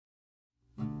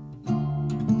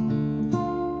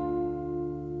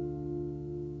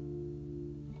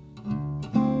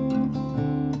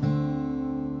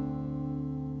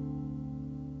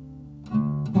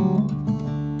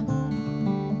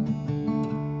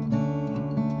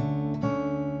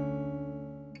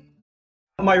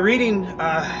My reading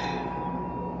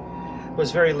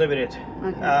was very limited.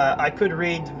 Okay. I could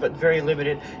read, but very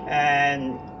limited.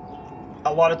 And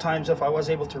a lot of times, if I was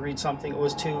able to read something, it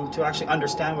was to actually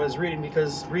understand what I was reading.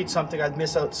 Because read something, I'd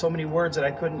miss out so many words that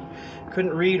I couldn't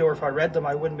read, or if I read them,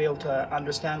 I wouldn't be able to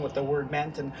understand what the word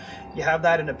meant. And you have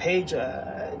that in a page.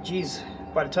 Geez,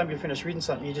 by the time you finish reading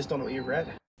something, you just don't know what you've read.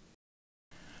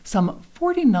 Some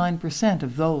 49%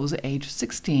 of those aged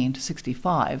 16 to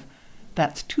 65,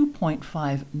 that's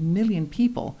 2.5 million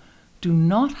people, do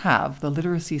not have the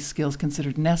literacy skills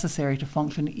considered necessary to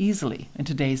function easily in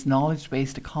today's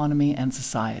knowledge-based economy and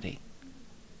society.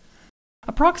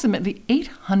 Approximately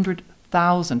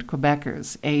 800,000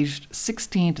 Quebecers aged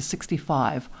 16 to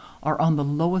 65 are on the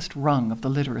lowest rung of the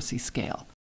literacy scale.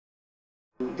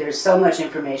 There's so much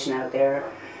information out there,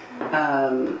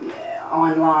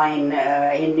 online,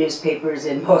 in newspapers,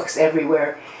 in books,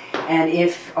 everywhere. And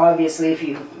if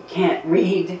you can't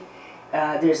read,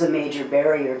 there's a major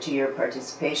barrier to your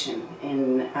participation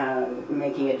in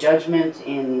making a judgment,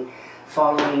 in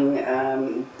following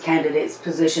candidates'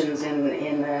 positions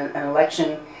in an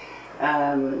election,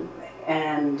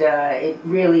 and it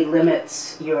really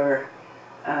limits your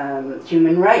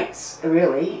human rights,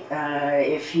 really,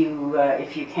 if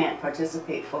you can't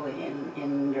participate fully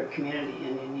in your community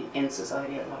and in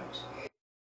society at large.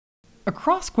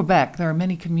 Across Quebec, there are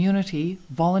many community,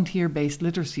 volunteer-based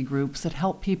literacy groups that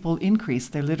help people increase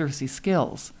their literacy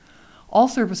skills. All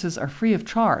services are free of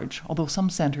charge, although some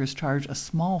centres charge a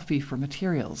small fee for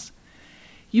materials.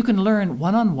 You can learn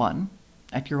one-on-one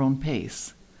at your own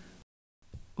pace.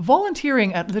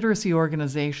 Volunteering at literacy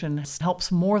organizations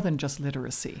helps more than just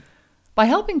literacy. By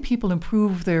helping people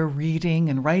improve their reading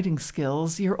and writing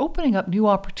skills, you're opening up new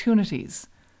opportunities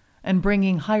and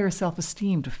bringing higher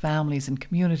self-esteem to families and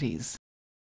communities.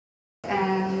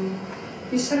 And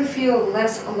you sort of feel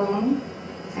less alone,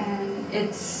 and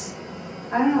it's,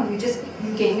 I don't know,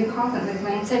 you gain your confidence. Like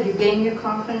Ryan said, you gain your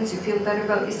confidence, you feel better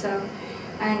about yourself,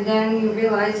 and then you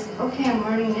realize, okay, I'm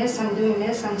learning this, I'm doing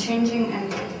this, I'm changing, and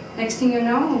next thing you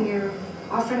know, you're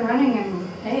off and running, and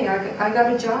hey, I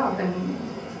got a job, and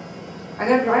I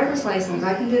got a driver's license,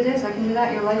 I can do this, I can do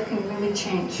that. Your life can really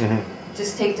change.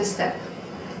 Just take the step.